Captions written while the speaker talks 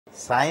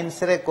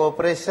Science रे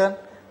cooperation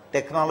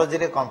technology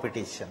रे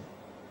competition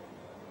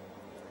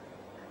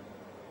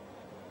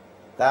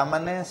ता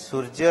माने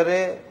सूर्य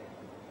रे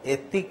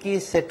एतिकी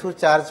सेठू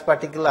चार्ज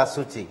पार्टिकल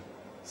आसुची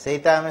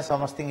सेटा हमें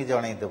समस्ती की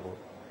जणै देबो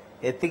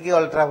एतिकी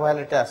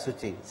अल्ट्रावायलेट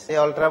आसुची से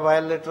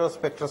अल्ट्रावायलेट रो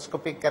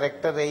स्पेक्ट्रोस्कोपिक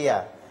कैरेक्टर एया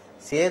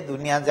से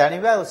दुनिया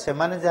जानिबा और से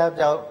माने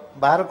जहा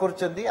बाहर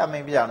करचंदी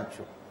आमे भी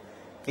जानछु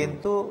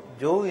किंतु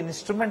जो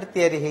इंस्ट्रूमेंट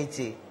तयारी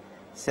हेची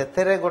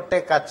सेथरे गोटे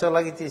काच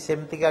लागिची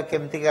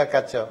केमतिका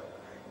काच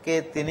के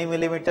 3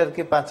 मिलीमीटर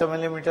की 5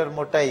 मिलीमीटर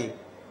मोटाई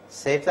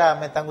सेटा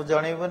आमे तांकु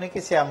जणैबोनी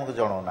कि से हमकु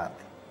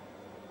जणौनाथि।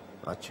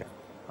 अच्छा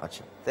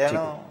अच्छा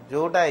तेनो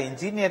जोटा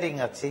इंजीनियरिंग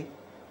अछि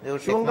जो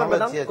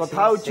टेक्नोलॉजी अछि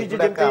कथा होची जे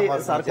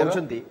जेमते सर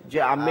कहउछंती जे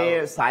आमे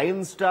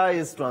साइंस टा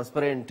इज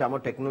ट्रांसपेरेंट आम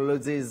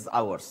टेक्नोलॉजी इज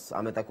आवर्स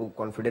आमे ताकू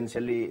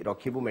कॉन्फिडेंशियली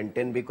रखिबु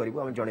मेंटेन भी करिबु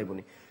आमे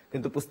जणैबुनी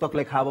किंतु पुस्तक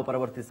लेखा हबो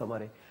परवर्ती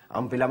समय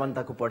आम पिलामान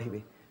ताकू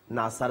पढिबे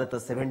नासा रे तो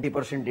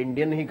 70%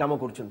 इंडियन ही काम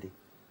करछंती।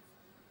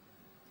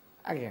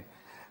 आगे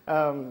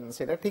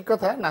सेटा ठीक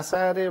कथा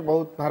नासा रे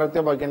बहुत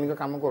भारतीय वैज्ञानिक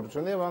काम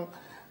करछंती एवं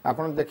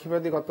आपण देखिबे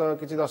गत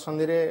किछि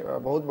दशंधि रे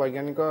बहुत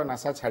वैज्ञानिक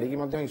नासा छाड़ी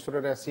मध्य इसरो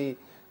रे आसी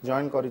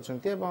जॉइन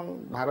करिसंती एवं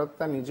भारत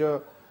ता निज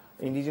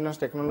इंडिजिनस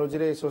टेक्नोलॉजी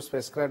रे सो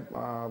स्पेसक्राफ्ट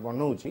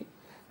बनौची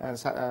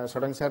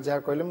सडन सर जहा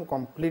कहले मु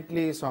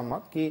कंप्लीटली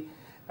सहमत कि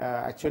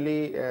actually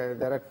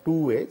there are two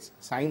ways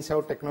science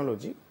और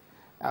टेक्नोलॉजी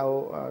आ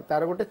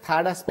तार गोटे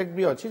थर्ड एस्पेक्ट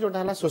भी अछि जोटा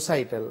हला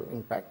सोसाइटल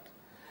इंपैक्ट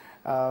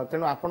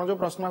तेनु आपण जो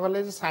प्रश्न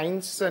कले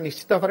साइंस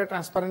निश्चित भाव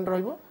ट्रांसपेरेंट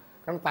रहइबो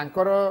कारण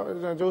तांकर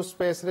जो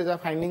स्पेस रे जा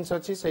फाइंडिंग्स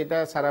अछि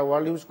सेटा सारा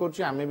वर्ल्ड यूज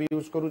करछि आमे भी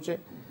यूज करूचे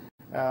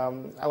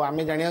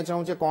आमे जानिया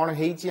चाहूचे कोन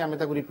हेइछि आमे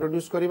ताकू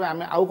रिप्रोड्यूस करिबा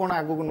आमे आउ कोन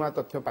आगु गुनुवा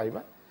तथ्य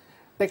पाइबा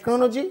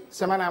टेक्नोलॉजी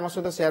से माने आम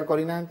सहित शेयर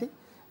करि नाहंती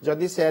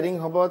जदि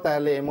शेयरिंग हबो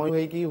ताले एमओयू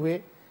होई की हुए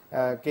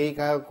केई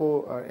का को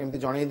एमति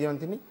जणै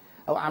दियंतिनी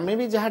आमे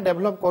भी जहाँ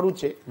डेभलप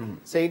करूचे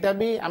सेटा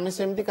भी आमे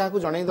सेमति काकू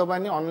जणै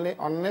दबानी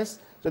अनलेस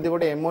जदि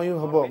गोटे एमओयू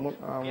हबो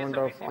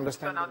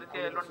अंडरस्टैंड।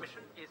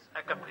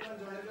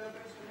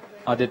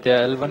 आदित्य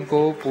L1 को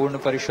पूर्ण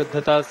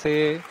परिशुद्धता से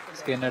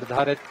इसके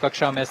निर्धारित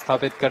कक्षा में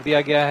स्थापित कर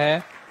दिया गया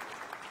है।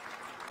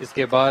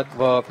 इसके बाद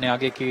वह अपने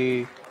आगे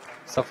की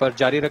सफर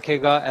जारी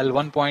रखेगा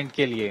L1 पॉइंट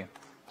के लिए।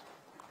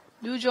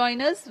 Do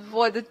join us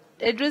for the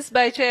address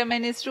by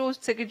Chairman ISRO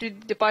Secretary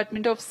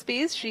Department of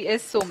Space Shri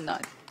S.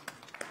 Somnath.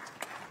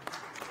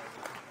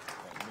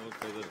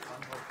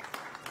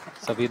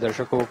 सभी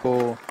दर्शकों को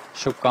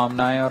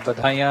शुभकामनाएं और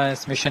बधाइयां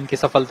इस मिशन की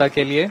सफलता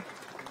के लिए।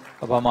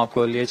 अब हम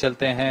आपको लिए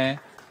चलते हैं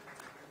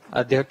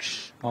अध्यक्ष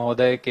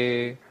महोदय के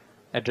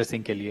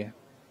एड्रेसिंग के लिए।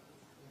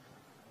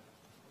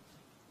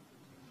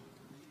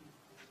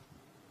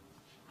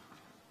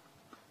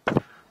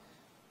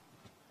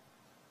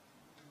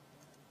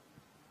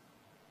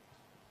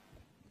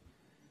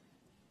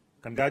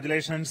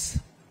 Congratulations.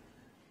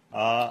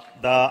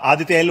 The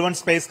Aditya L1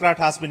 spacecraft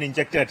has been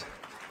injected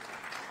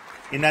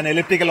in an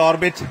elliptical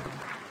orbit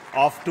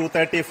of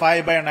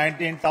 235 by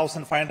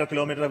 19,500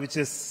 kilometers, which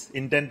is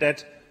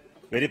intended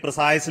very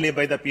precisely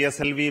by the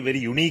PSLV, very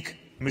unique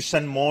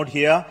mission mode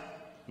here,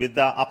 with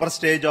the upper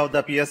stage of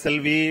the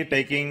PSLV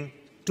taking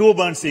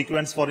 2-burn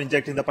sequence for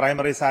injecting the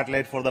primary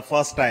satellite for the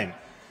first time.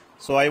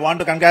 So I want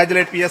to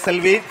congratulate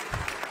PSLV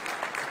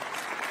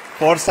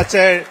for such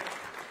a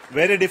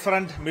very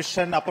different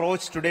mission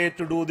approach today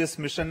to do this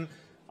mission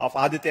of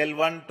Aditya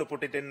L1 to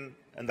put it in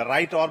the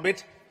right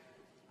orbit.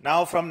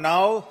 Now, from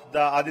now,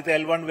 the Aditya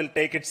L1 will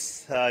take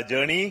its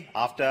journey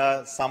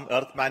after some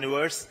Earth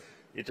maneuvers.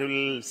 It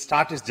will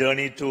start its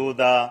journey to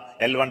the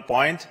L1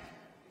 point,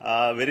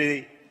 a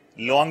very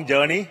long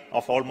journey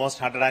of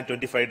almost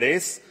 125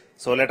 days.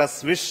 So let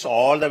us wish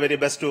all the very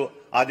best to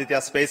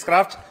Aditya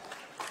spacecraft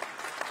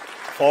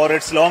for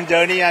its long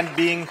journey and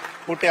being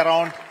put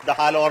around the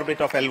halo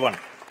orbit of L1.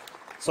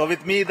 So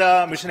with me,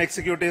 the mission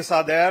executives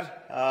are there.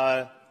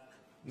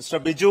 Mr.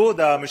 Biju,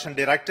 the mission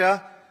director,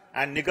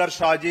 and Nigar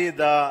Shahji,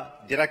 the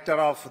director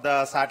of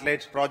the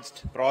satellite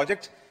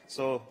project.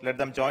 So let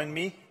them join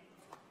me.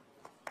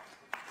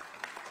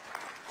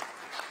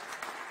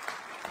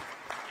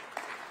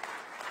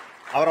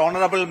 Our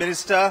Honorable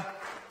Minister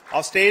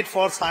of State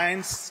for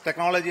Science,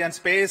 Technology and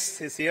Space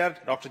is here,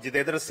 Dr.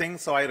 Jitendra Singh.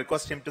 So I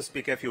request him to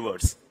speak a few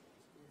words.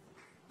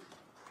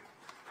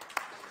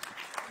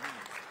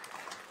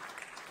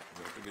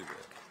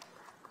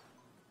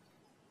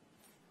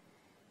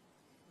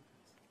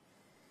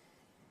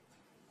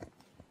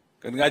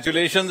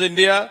 Congratulations,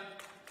 India.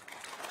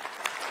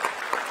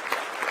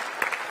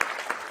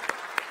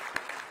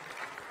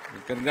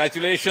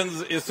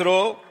 Congratulations,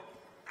 ISRO.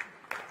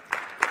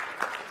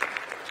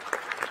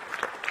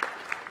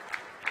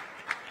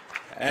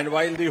 And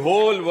while the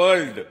whole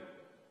world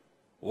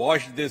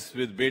watched this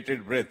with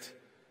bated breath,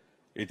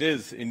 it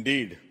is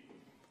indeed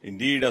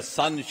a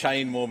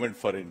sunshine moment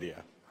for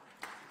India.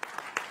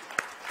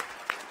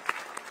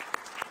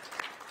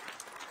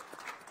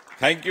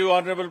 Thank you,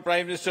 Honorable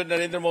Prime Minister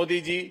Narendra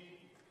Modi ji,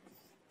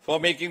 for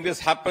making this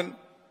happen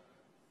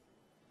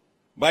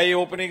by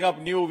opening up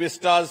new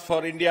vistas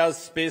for India's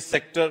space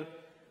sector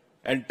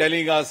and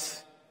telling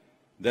us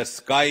the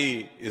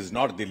sky is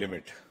not the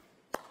limit.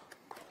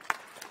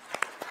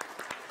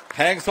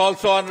 Thanks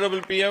also,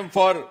 Honorable PM,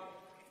 for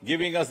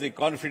giving us the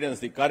confidence,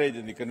 the courage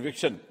and the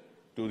conviction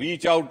to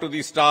reach out to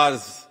the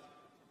stars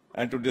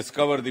and to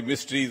discover the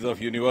mysteries of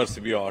universe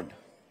beyond.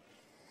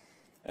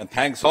 And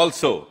thanks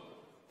also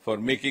for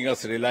making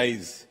us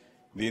realize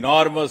the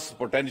enormous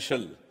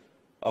potential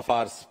of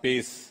our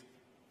space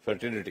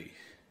fraternity.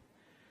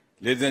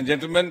 Ladies and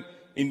gentlemen,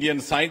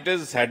 Indian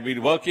scientists had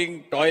been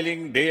working,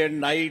 toiling day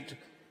and night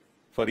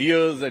for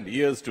years and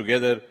years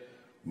together,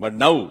 but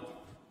now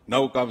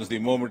comes the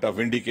moment of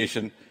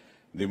vindication,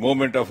 the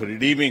moment of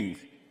redeeming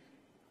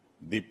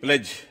the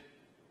pledge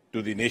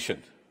to the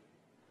nation.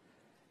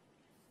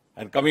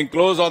 And coming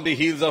close on the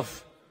heels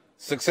of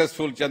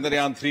successful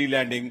Chandrayaan-3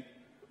 landing,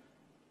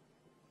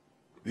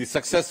 the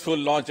successful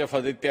launch of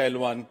Aditya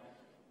L1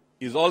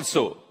 is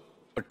also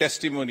a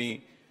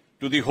testimony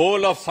to the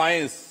whole of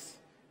science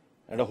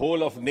and a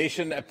whole of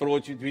nation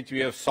approach which we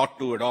have sought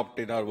to adopt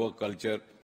in our work culture